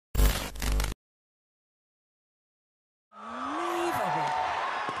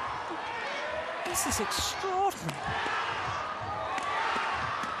This is extraordinary.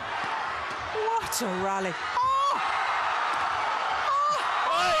 What a rally. Oh!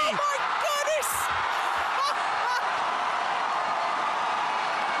 Oh, my goodness!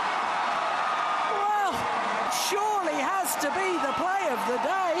 Well, surely has to be the play of the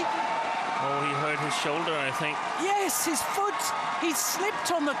day. Oh, he hurt his shoulder, I think. Yes, his foot, he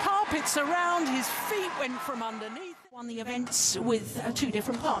slipped on the carpets around, his feet went from underneath. Won the events with two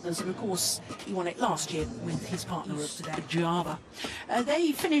different partners, and of course, he won it last year with his partner of today, Java.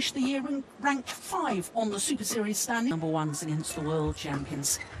 They finished the year ranked 5 on the Super Series standing, number 1s against the world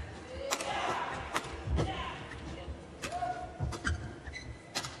champions.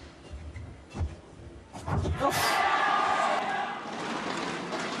 Oh.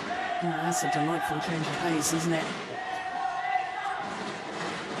 Yeah, that's a delightful change of pace, isn't it?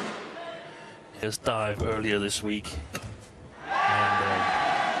 His dive earlier this week, and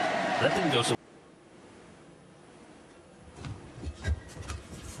that didn't go so.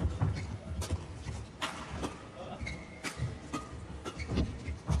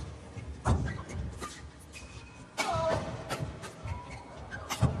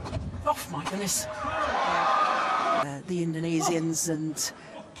 Oh my goodness! The Indonesians and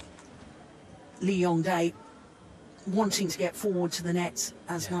Yong Dae wanting to get forward to the net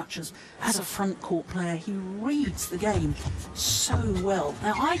as much as a front court player. He reads the game so well.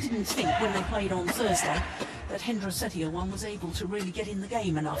 Now, I didn't think when they played on Thursday that Setiawan was able to really get in the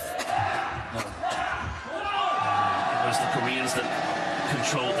game enough. No. It was the Koreans that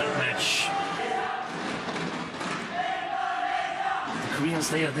controlled that match. The Koreans,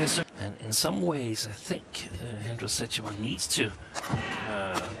 they're so, and in some ways, I think Setiawan needs to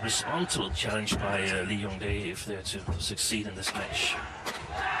respond to a challenge by Yong Dae if they're to succeed in this match.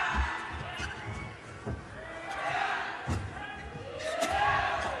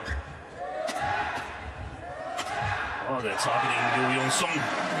 Oh, they're targeting Yoo Yeon seong.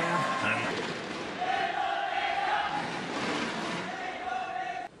 Yeah.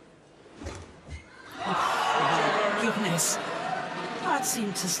 Oh, goodness. That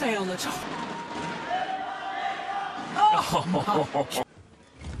seemed to stay on the top. Oh!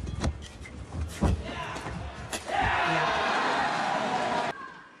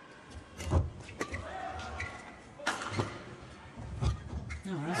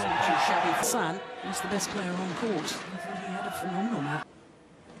 Ahsan was the best player on court. I thought he had a phenomenal match.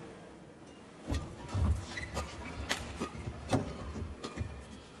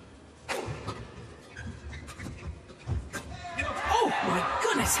 Oh my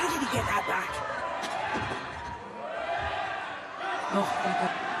goodness, how did he get that back? Oh, my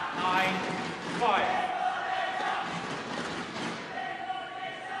God.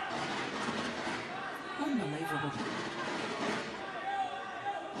 9-5. Unbelievable.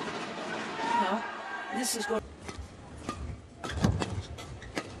 Well, this has got...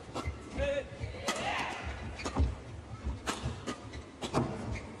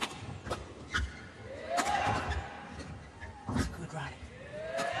 That's a good rally.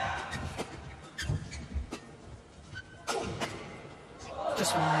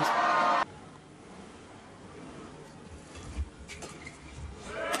 Just wide.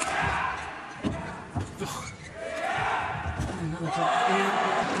 Another drop.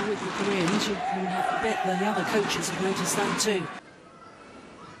 Yeah, with the Koreans, you can have to bet that the other coaches have noticed that too.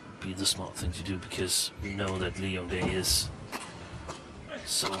 Be the smart thing to do, because we know that Yong Dae is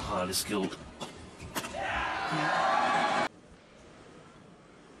so highly skilled. Yeah.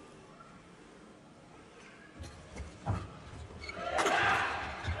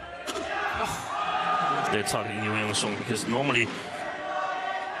 They're targeting Yoo Yeon seong because normally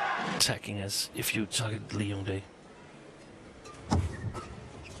attacking as if you target Yong Dae.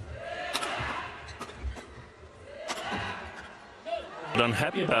 They're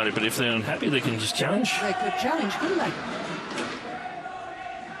unhappy about it, but if they're unhappy, they can just challenge. They could challenge, couldn't they?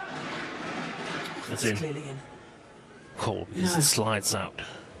 That's in. Clearly in. Call because it slides out.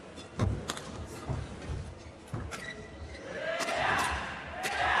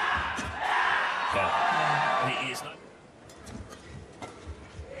 Yeah. He is not.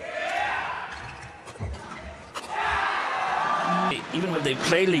 Even when they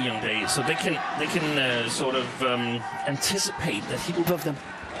play Yong Dae, so they can sort of anticipate that he will love them.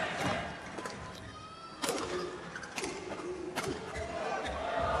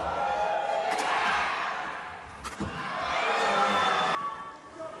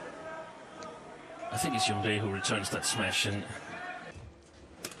 I think it's Yong Dae who returns that smash, and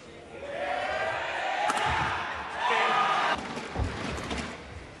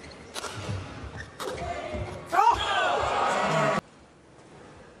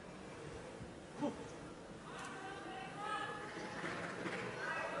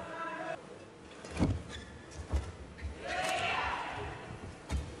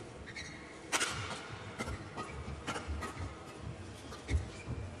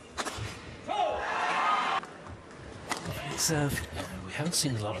serve. Yeah, we haven't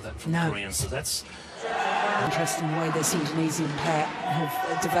seen a lot of that from No. Koreans, so that's Interesting the way this Indonesian pair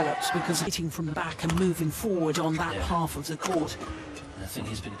have developed, because hitting from the back and moving forward on that Yeah. half of the court. I think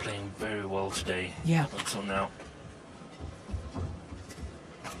he's been playing very well today. Yeah. Until now.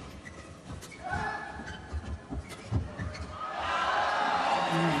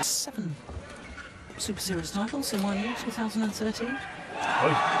 7 Super Series titles in 1 year, 2013.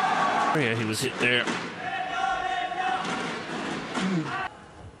 Oh, yeah, he was hit there.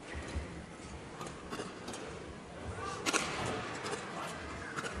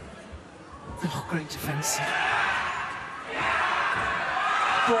 Oh, great defence.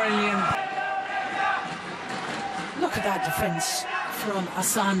 Brilliant. Look at that defence from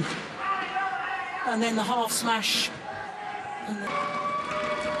Ahsan. And then the half smash. And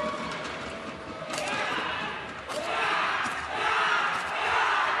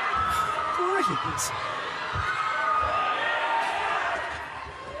brilliant.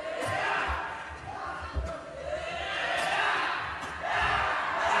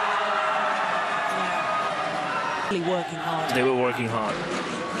 Really working hard. They were working hard.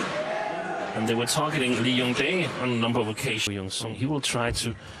 And they were targeting Yong Dae on a number of occasions. Yoo Yeon seong, he will try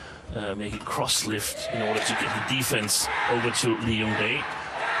to make a cross lift in order to get the defense over to Yong Dae.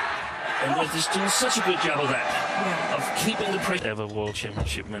 And they're just doing such a good job of that, Yeah. of keeping the pressure. Ever World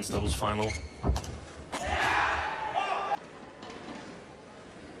Championship men's doubles final.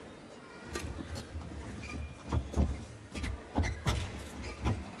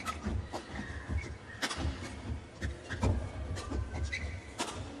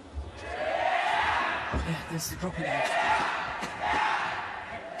 Yeah, this is dropping out.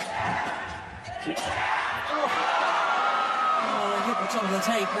 Oh, they hit the top of the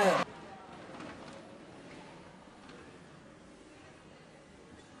tape there.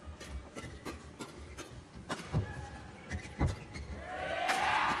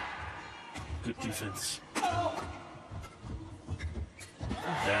 Good defense.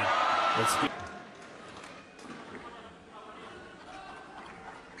 Yeah, that's good.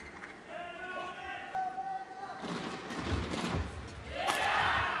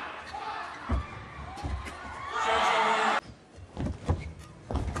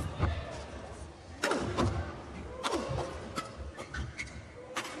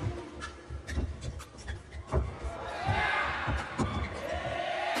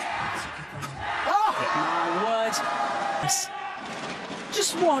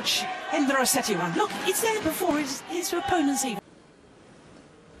 Just watch Indra Setiawan. Look, it's there before his opponents even.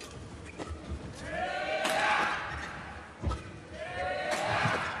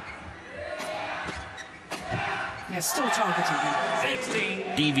 Yeah, still targeting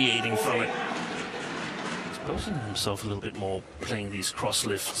him. Deviating from it. Exposing himself a little bit more, playing these cross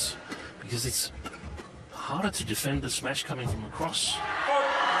lifts, because it's harder to defend the smash coming from across.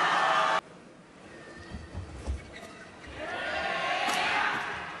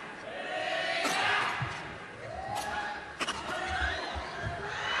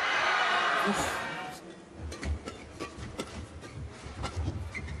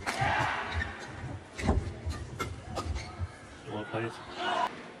 Well played.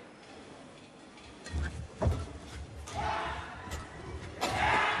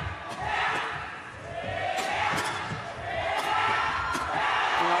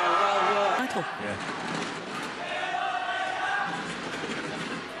 Michael. Yeah.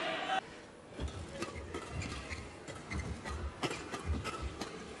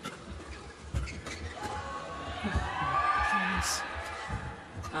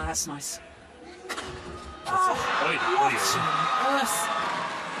 Ah, that's nice. Oi, oi, oi. Earth.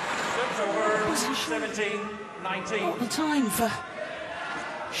 Wasn't sure 17-19. what the time for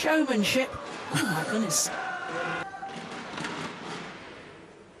showmanship. Oh my goodness.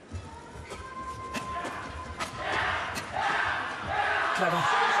 Clever.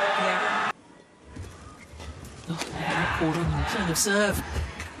 Yeah. Oh, caught on the turn of serve.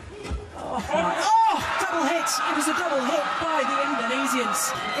 Oh, right. Oh, double hit. It was a double hit by the Indonesians.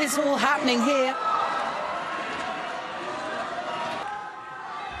 It's all happening here.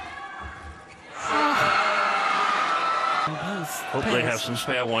 Hope they have some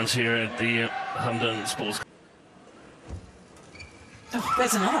spare ones here at the Hamdan Sports. Oh,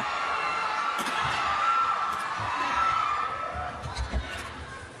 there's another.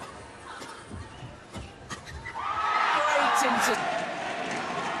 Great into.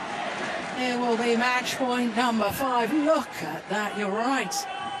 It will be match point number 5. Look at that, you're right.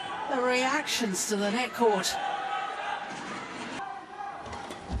 The reactions to the net court.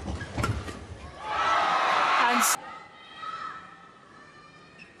 And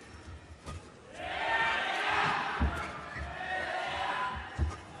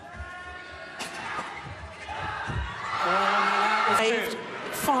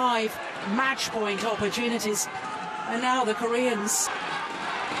 5 match point opportunities, and now the Koreans.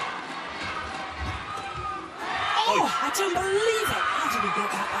 Oh, I don't believe it! How did he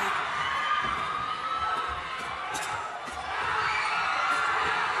get that back?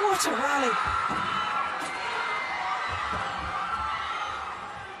 What a rally!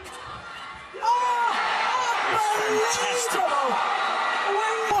 Oh,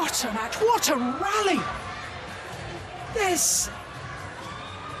 what a match! What a rally! This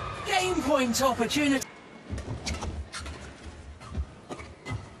game point opportunity.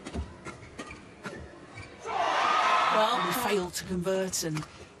 Well, we failed to convert, and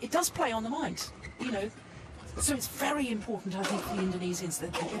it does play on the mind, you know. So it's very important, I think, for the Indonesians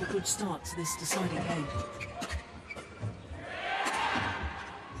that they get a good start to this deciding game.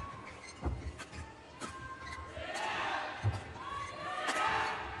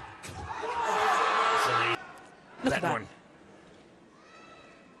 Look at that one.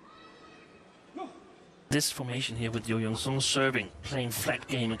 This formation here with Yoo Yeon seong serving, playing flat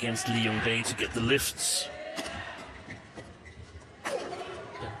game against Yong Dae to get the lifts.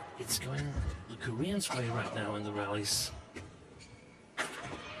 It's going the Koreans' way right now in the rallies.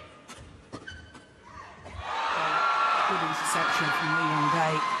 Good interception from Yong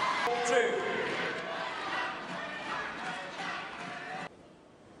Dae. 2.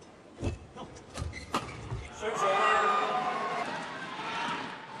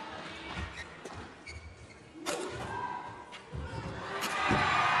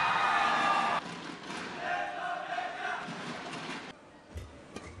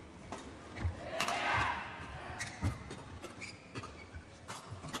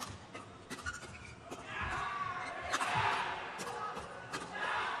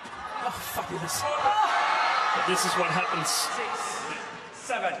 Fabulous. But this is what happens. 6,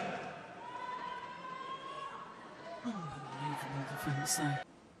 7. Unbelievable defence there.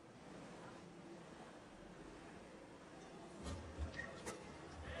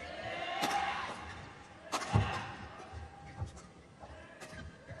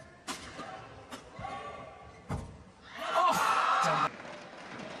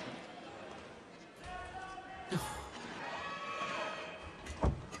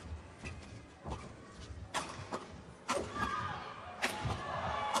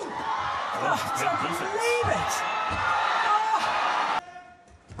 I don't believe it!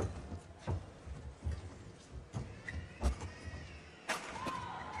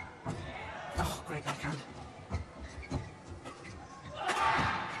 Oh, great backhand.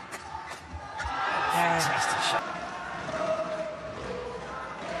 Fantastic shot.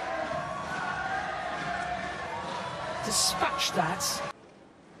 Dispatched that.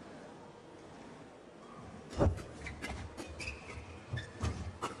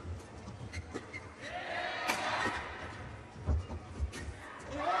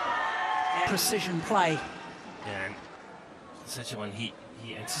 Precision play. And Setiawan, he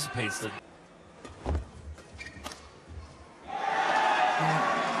anticipates that.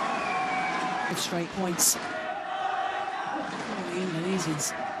 Good straight points. Oh, the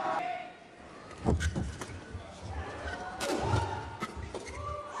Indonesians.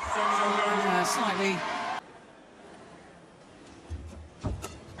 Slightly.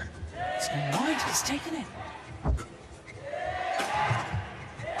 It's going wide, he's taken it.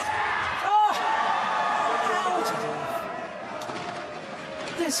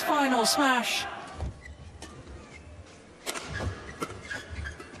 This final smash.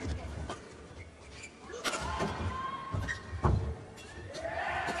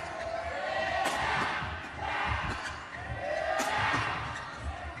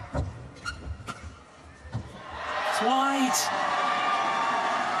 It's wide.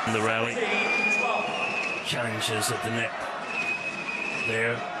 In the rally, challenges at the net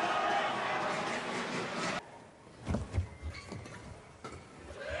there.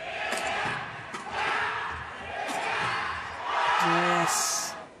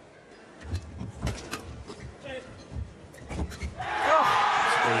 Yes.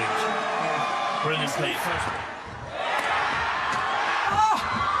 Brilliant. Brilliant play. Oh,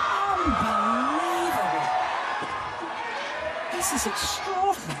 unbelievable. This is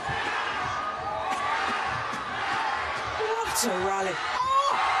extraordinary. What a rally.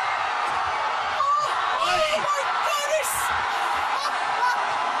 Oh my goodness.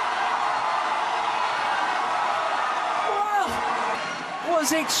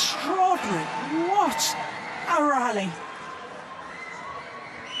 Was extraordinary. What a rally.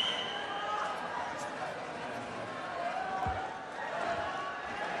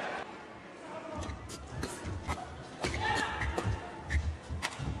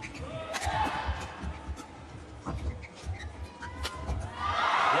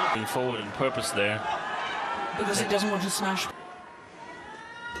 Going forward on purpose there. Because it doesn't want to smash.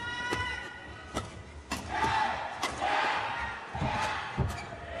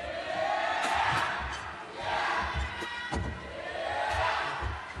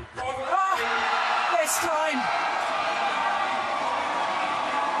 This time.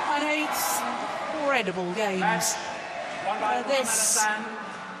 An 8 incredible games. This,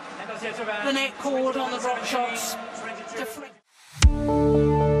 the net cord on the drop shots.